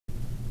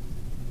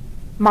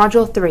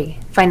Module 3,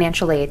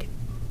 Financial Aid.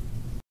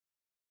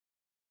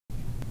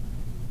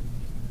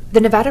 The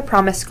Nevada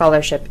Promise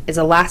Scholarship is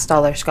a last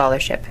dollar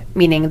scholarship,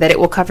 meaning that it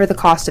will cover the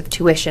cost of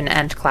tuition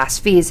and class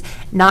fees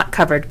not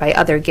covered by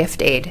other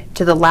gift aid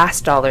to the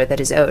last dollar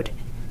that is owed.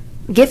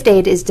 Gift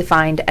aid is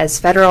defined as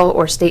federal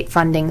or state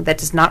funding that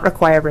does not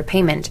require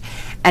repayment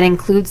and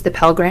includes the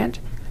Pell Grant,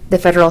 the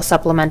Federal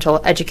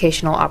Supplemental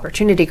Educational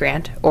Opportunity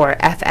Grant, or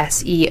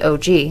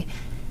FSEOG,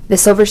 the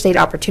Silver State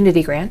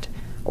Opportunity Grant,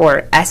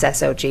 or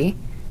SSOG,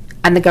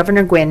 and the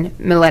Governor Gwynne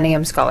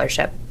Millennium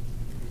Scholarship.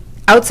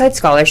 Outside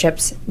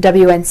scholarships,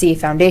 WNC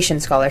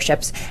Foundation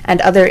scholarships, and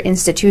other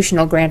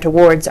institutional grant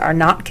awards are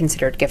not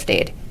considered gift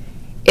aid.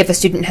 If a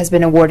student has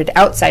been awarded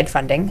outside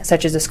funding,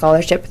 such as a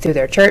scholarship through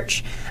their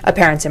church, a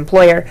parent's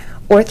employer,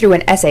 or through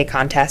an essay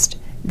contest,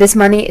 this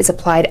money is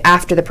applied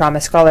after the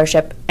Promise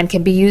Scholarship and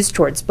can be used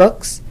towards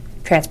books,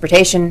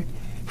 transportation,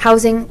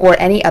 housing, or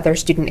any other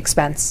student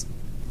expense.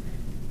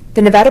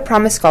 The Nevada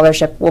Promise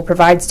Scholarship will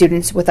provide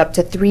students with up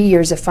to 3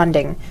 years of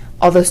funding,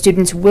 although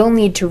students will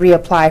need to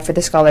reapply for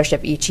the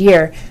scholarship each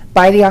year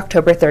by the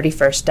October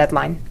 31st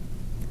deadline.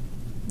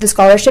 The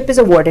scholarship is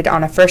awarded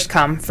on a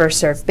first-come,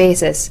 first-served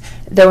basis,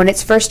 though in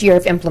its first year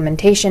of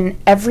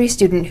implementation, every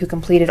student who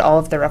completed all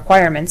of the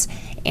requirements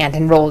and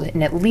enrolled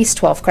in at least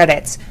 12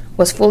 credits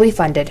was fully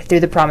funded through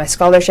the Promise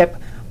Scholarship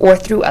or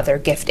through other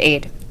gift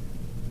aid.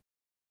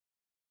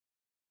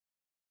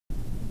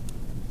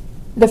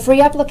 The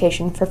free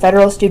application for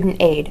Federal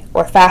Student Aid,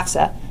 or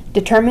FAFSA,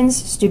 determines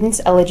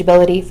students'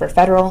 eligibility for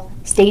federal,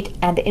 state,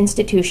 and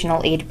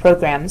institutional aid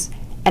programs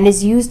and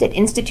is used at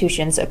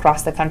institutions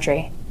across the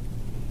country.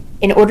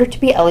 In order to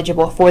be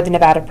eligible for the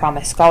Nevada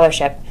Promise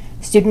Scholarship,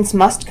 students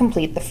must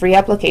complete the free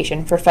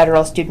application for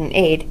Federal Student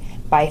Aid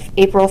by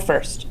April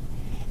 1st.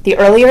 The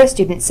earlier a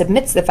student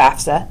submits the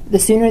FAFSA, the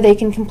sooner they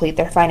can complete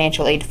their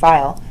financial aid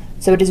file,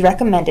 so it is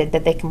recommended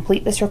that they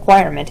complete this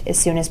requirement as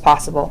soon as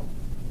possible.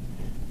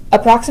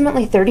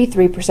 Approximately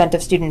 33%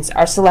 of students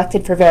are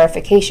selected for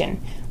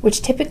verification,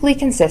 which typically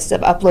consists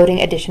of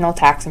uploading additional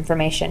tax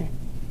information.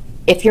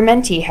 If your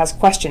mentee has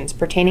questions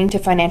pertaining to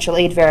financial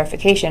aid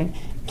verification,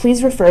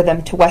 please refer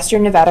them to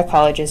Western Nevada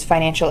College's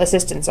Financial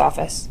Assistance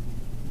Office.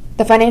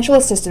 The Financial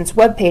Assistance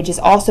webpage is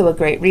also a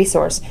great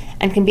resource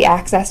and can be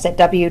accessed at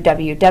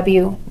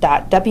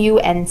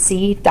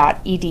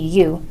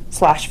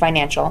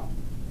www.wnc.edu/financial.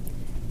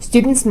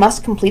 Students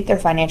must complete their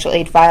financial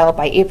aid file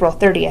by April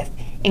 30th,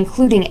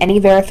 including any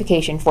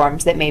verification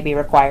forms that may be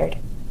required.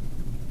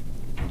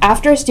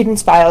 After a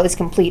student's file is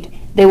complete,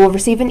 they will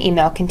receive an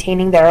email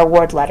containing their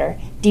award letter,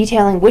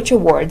 detailing which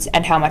awards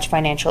and how much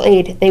financial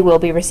aid they will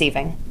be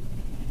receiving.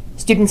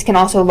 Students can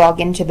also log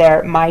into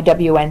their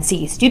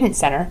MyWNC Student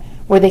Center,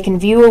 where they can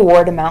view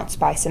award amounts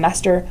by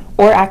semester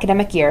or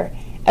academic year,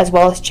 as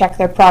well as check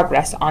their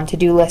progress on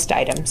to-do list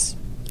items.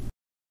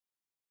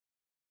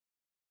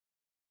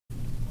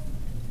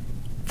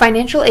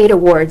 Financial aid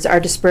awards are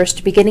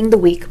dispersed beginning the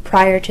week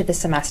prior to the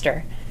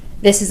semester.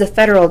 This is a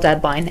federal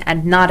deadline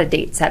and not a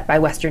date set by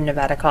Western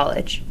Nevada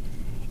College.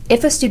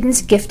 If a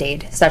student's gift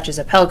aid, such as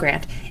a Pell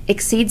Grant,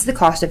 exceeds the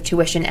cost of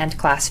tuition and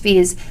class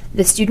fees,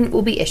 the student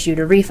will be issued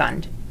a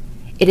refund.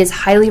 It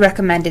is highly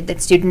recommended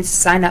that students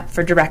sign up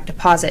for direct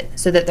deposit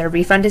so that their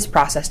refund is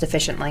processed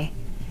efficiently.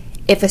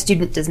 If a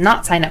student does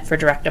not sign up for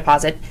direct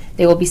deposit,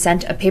 they will be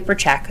sent a paper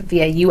check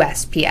via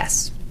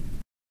USPS.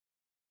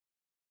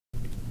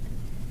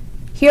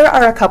 Here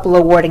are a couple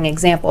awarding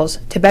examples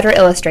to better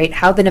illustrate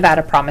how the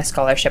Nevada Promise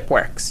Scholarship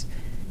works.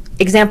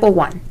 Example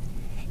 1.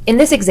 In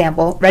this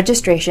example,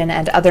 registration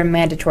and other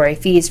mandatory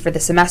fees for the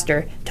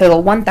semester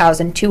total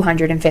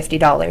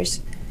 $1,250.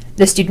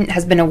 The student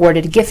has been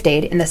awarded gift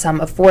aid in the sum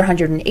of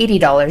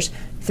 $480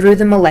 through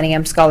the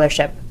Millennium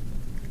Scholarship.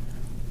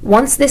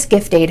 Once this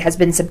gift aid has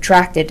been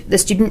subtracted, the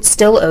student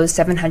still owes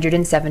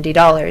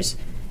 $770.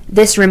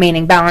 This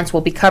remaining balance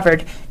will be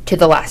covered to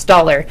the last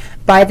dollar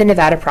by the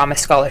Nevada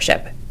Promise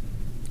Scholarship.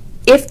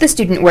 If the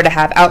student were to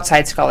have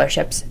outside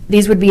scholarships,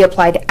 these would be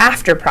applied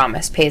after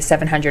Promise pays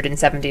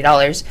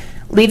 $770,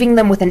 leaving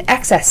them with an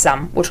excess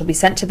sum which will be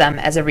sent to them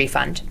as a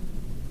refund.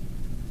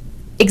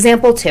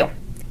 Example 2.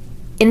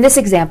 In this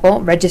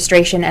example,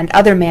 registration and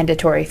other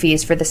mandatory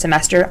fees for the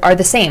semester are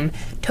the same,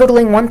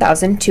 totaling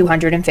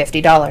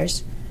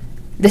 $1,250.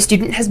 The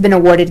student has been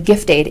awarded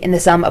gift aid in the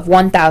sum of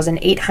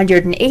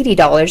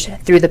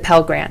 $1,880 through the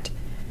Pell Grant.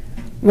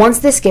 Once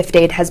this gift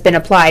aid has been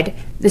applied,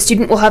 the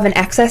student will have an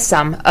excess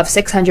sum of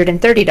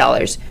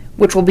 $630,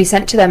 which will be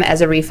sent to them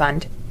as a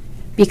refund.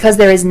 Because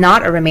there is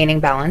not a remaining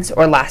balance,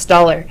 or last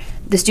dollar,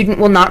 the student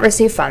will not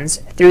receive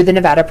funds through the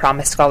Nevada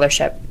Promise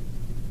Scholarship.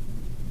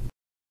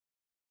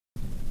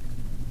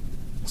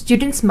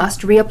 Students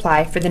must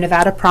reapply for the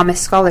Nevada Promise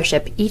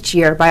Scholarship each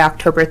year by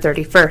October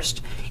 31st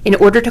in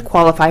order to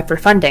qualify for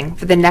funding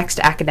for the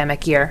next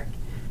academic year.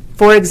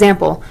 For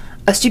example,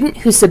 a student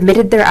who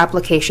submitted their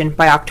application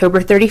by October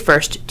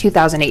 31st,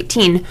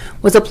 2018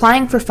 was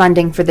applying for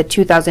funding for the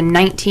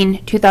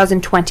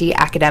 2019-2020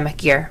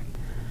 academic year.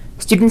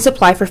 Students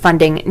apply for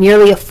funding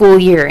nearly a full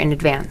year in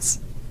advance.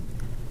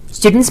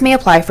 Students may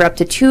apply for up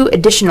to 2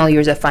 additional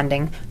years of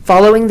funding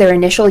following their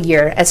initial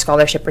year as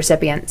scholarship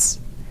recipients.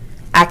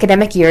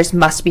 Academic years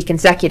must be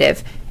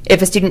consecutive.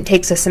 If a student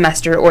takes a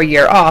semester or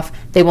year off,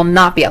 they will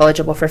not be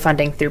eligible for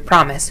funding through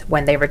Promise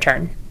when they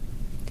return.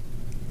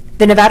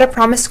 The Nevada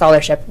Promise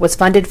Scholarship was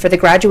funded for the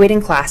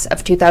graduating class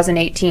of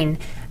 2018,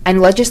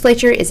 and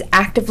legislature is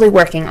actively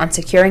working on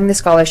securing the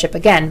scholarship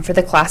again for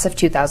the class of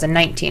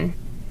 2019.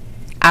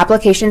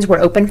 Applications were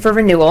open for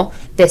renewal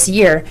this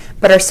year,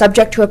 but are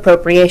subject to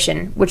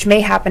appropriation, which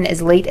may happen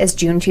as late as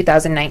June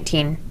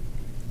 2019.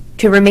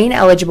 To remain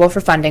eligible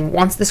for funding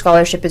once the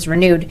scholarship is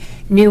renewed,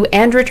 new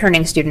and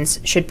returning students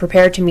should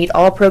prepare to meet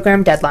all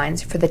program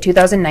deadlines for the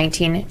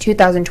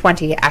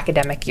 2019-2020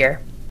 academic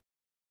year.